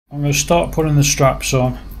I'm going to start putting the straps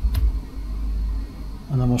on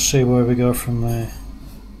and then we'll see where we go from there.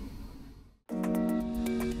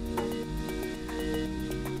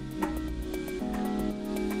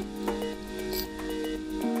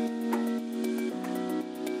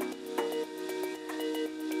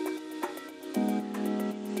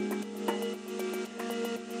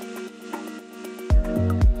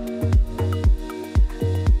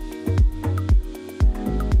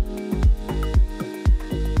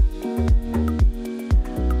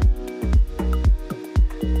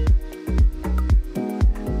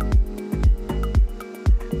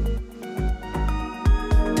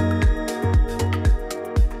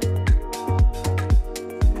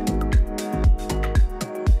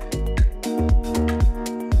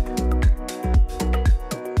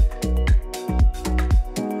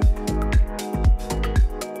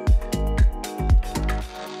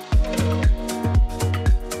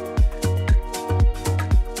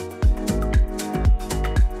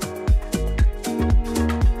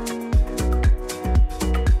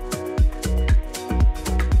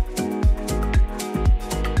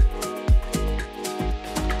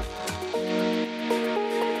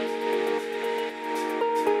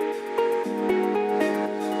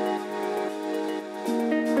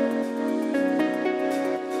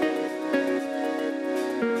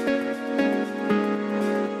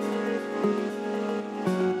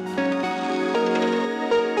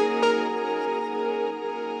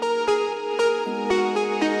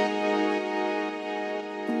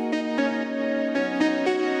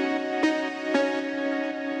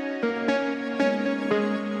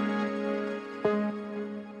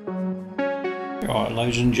 Right,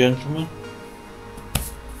 ladies and gentlemen,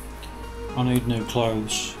 I need new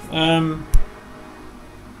clothes. Oh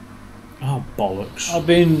bollocks. I've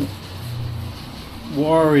been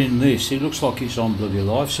wiring this, it looks like it's on bloody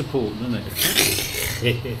life support, doesn't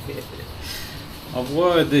it? I've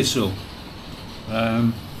wired this up.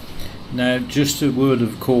 Now just a word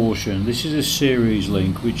of caution, this is a series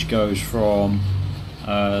link which goes from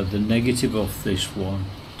the negative off this one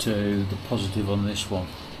to the positive on this one.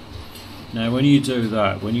 Now when you do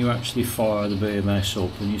that, when you actually fire the BMS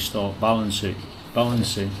up and you start balancing,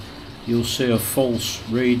 you'll see a false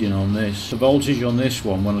reading on this. The voltage on this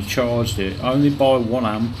one, when I charged it, only by 1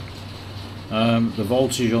 amp, the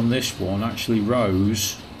voltage on this one actually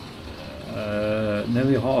rose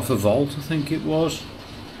nearly half a volt, I think it was.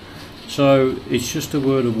 So it's just a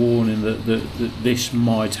word of warning that this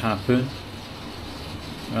might happen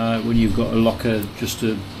when you've got just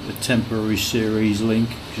a temporary series link,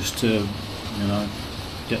 just to, you know,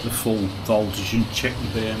 get the full voltage and check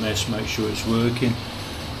the BMS, make sure it's working.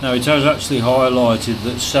 Now it has actually highlighted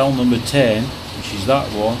that cell number 10, which is that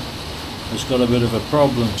one, has got a bit of a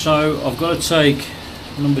problem. So I've got to take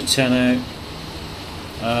number 10 out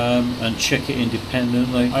and check it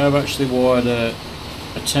independently. I have actually wired a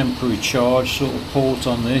temporary charge sort of port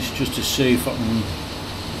on this just to see if I can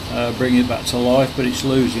bring it back to life, but it's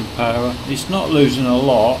losing power. It's not losing a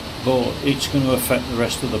lot, but it's going to affect the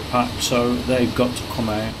rest of the pack, so they've got to come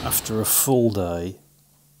out. After a full day,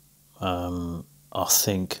 I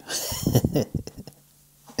think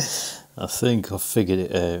I figured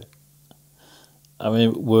it out. I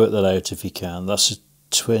mean, work that out if you can. That's a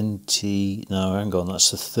 20, no hang on,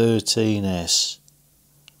 that's a 13S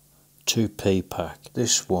 2P pack.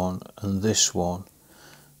 This one and this one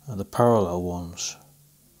are the parallel ones.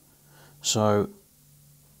 So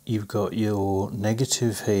you've got your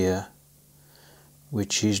negative here,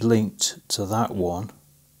 which is linked to that one,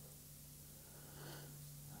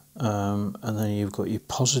 and then you've got your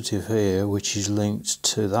positive here, which is linked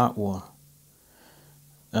to that one.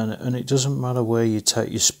 And it doesn't matter where you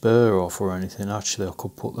take your spur off or anything. Actually, I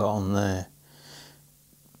could put that on there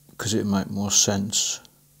because it'd make more sense.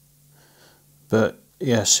 But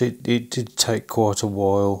yes, it did take quite a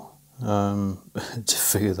while to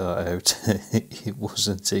figure that out. It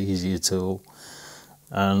wasn't easy at all,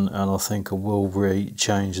 and I think I will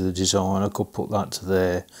change the design. I could put that to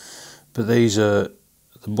there, but these are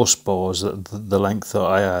the bus bars, that the length that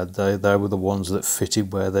I had, they were the ones that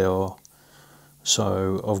fitted where they are,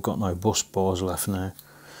 so I've got no bus bars left now.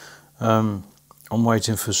 I'm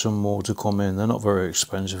waiting for some more to come in. They're not very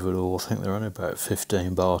expensive at all. I think they're only about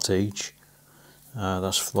 15 baht each.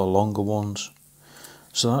 That's for the longer ones.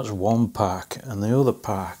 So that's one pack, and the other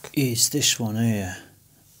pack is this one here.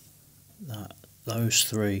 Those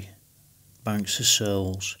 3 banks of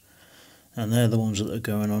cells, and they're the ones that are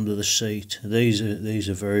going under the seat. These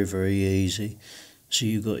are very, very easy. So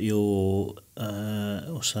you've got your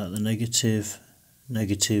what's that? The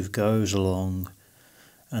negative goes along,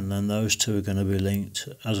 and then those two are going to be linked.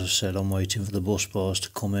 As I said, I'm waiting for the bus bars to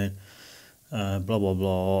come in, blah blah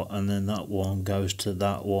blah, and then that one goes to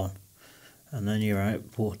that one, and then your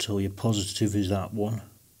output or your positive is that one.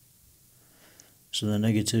 So the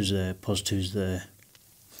negative's there, positive's there,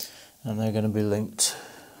 and they're going to be linked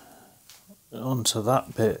onto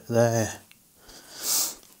that bit there.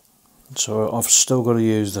 So I've still got to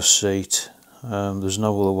use the seat, there's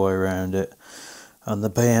no other way around it, and the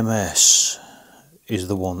BMS is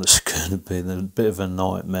the one that's going to be a bit of a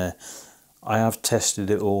nightmare. I have tested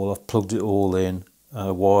it all, I've plugged it all in,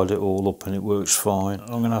 wired it all up, and it works fine.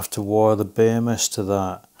 I'm going to have to wire the BMS to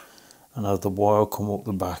that and have the wire come up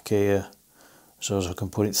the back here so as I can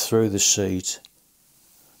put it through the seat,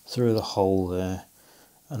 through the hole there,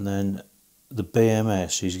 and then the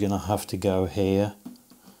BMS is going to have to go here,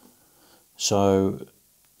 so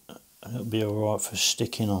it'll be alright for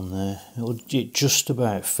sticking on there. It just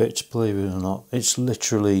about fits, believe it or not. It's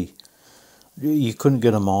literally, you couldn't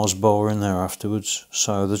get a Mars bar in there afterwards,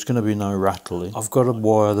 so there's going to be no rattling. I've got to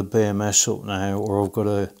wire the BMS up now, or I've got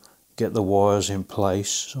to get the wires in place.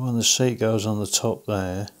 So when the seat goes on the top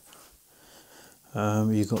there,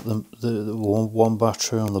 you've got the one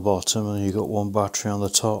battery on the bottom, and you've got one battery on the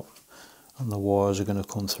top, and the wires are going to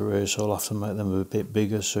come through here, so I'll have to make them a bit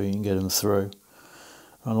bigger so you can get them through.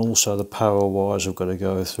 And also the power wires have got to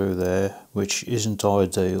go through there, which isn't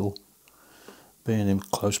ideal, being in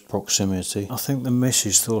close proximity. I think the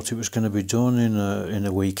missus thought it was going to be done in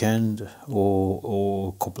a weekend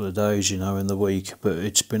or a couple of days, you know, in the week, but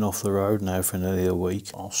it's been off the road now for nearly a week.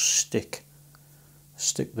 I'll stick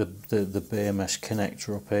the BMS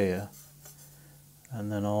connector up here,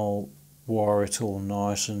 and then I'll wire it all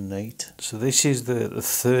nice and neat. So this is the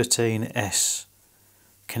 13S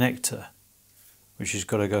connector, which has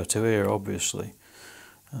got to go to here obviously,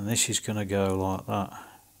 and this is going to go like that,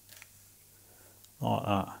 like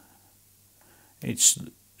that. It's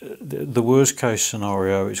the worst case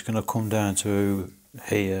scenario, it's going to come down to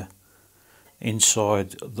here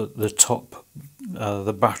inside the top,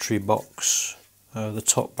 the battery box, the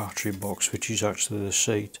top battery box, which is actually the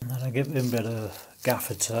seat. And then I give it a bit of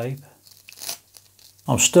gaffer tape.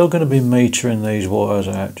 I'm still going to be metering these wires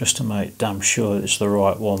out just to make damn sure it's the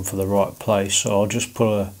right one for the right place, so I'll just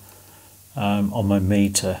put on my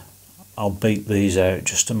meter, I'll beat these out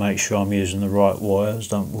just to make sure I'm using the right wires.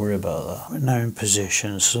 Don't worry about that. We're now in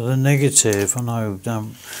position, so the negative, I know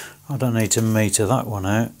I don't need to meter that one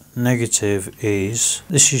out. Negative is,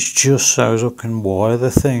 this is just so as I can wire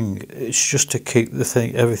the thing. It's just to keep the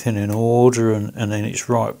thing, everything in order and in its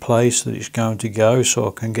right place that it's going to go, so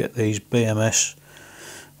I can get these BMS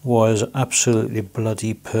wires absolutely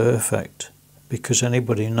bloody perfect, because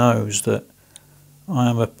anybody knows that I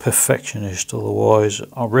am a perfectionist, otherwise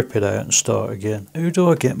I'll rip it out and start again. Who do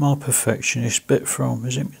I get my perfectionist bit from?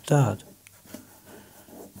 Is it my dad?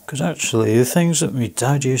 Because actually the things that my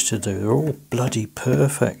dad used to do, they're all bloody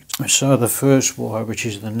perfect. So the first wire, which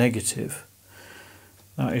is the negative,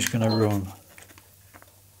 that is going to run,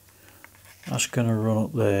 that's going to run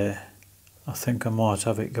up there. I think I might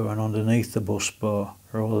have it going underneath the bus bar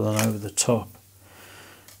rather than over the top.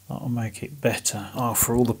 That'll make it better. Oh,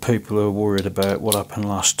 for all the people who are worried about what happened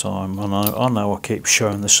last time, I know I keep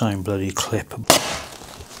showing the same bloody clip.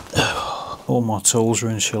 All my tools are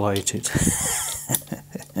insulated.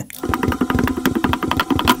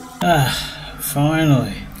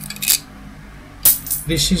 Finally.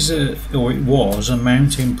 This is it was a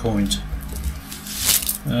mounting point.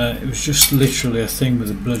 It was just literally a thing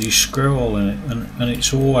with a bloody screw hole in it, and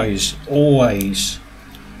it's always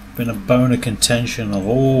been a bone of contention. I've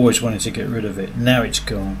always wanted to get rid of it. Now it's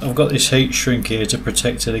gone. I've got this heat shrink here to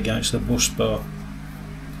protect it against the bus bar,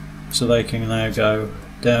 so they can now go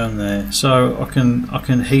down there. So I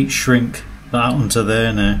can heat shrink that onto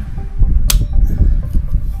there now.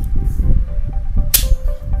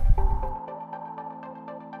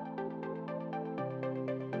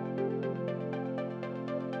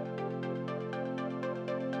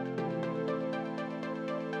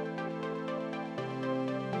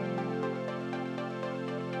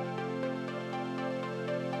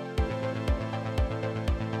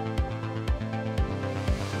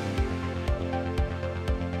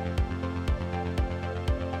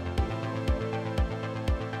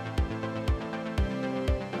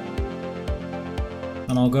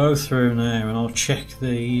 And I'll go through now and I'll check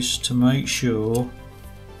these to make sure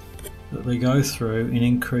that they go through in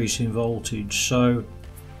increasing voltage. So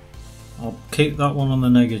I'll keep that one on the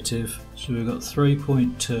negative. So we've got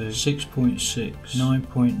 3.2, 6.6,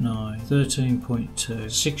 9.9, 13.2,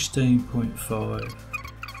 16.5,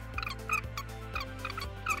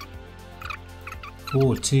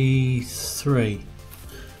 43.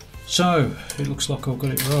 So it looks like I've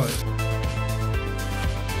got it right.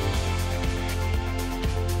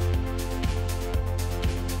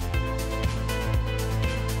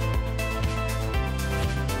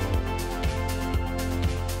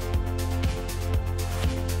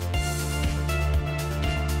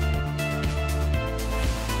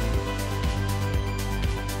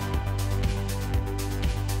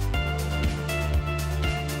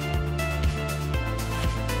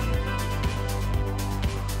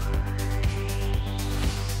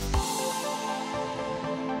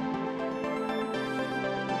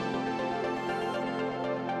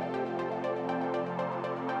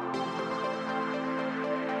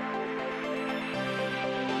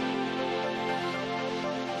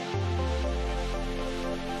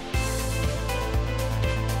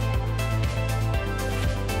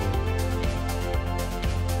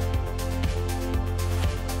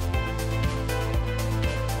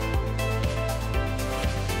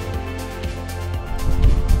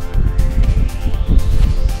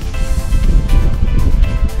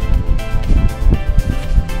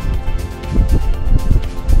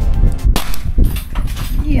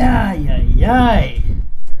 Yay!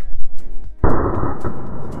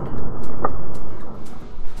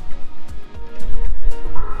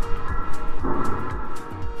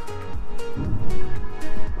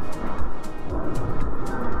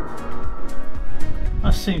 I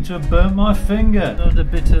seem to have burnt my finger. Not a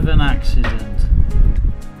bit of an accident.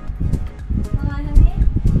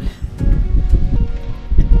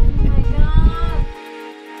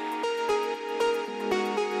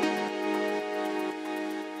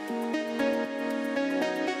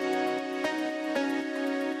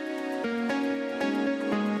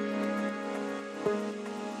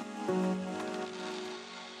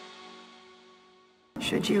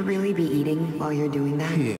 Should you really be eating while you're doing that? Yeah.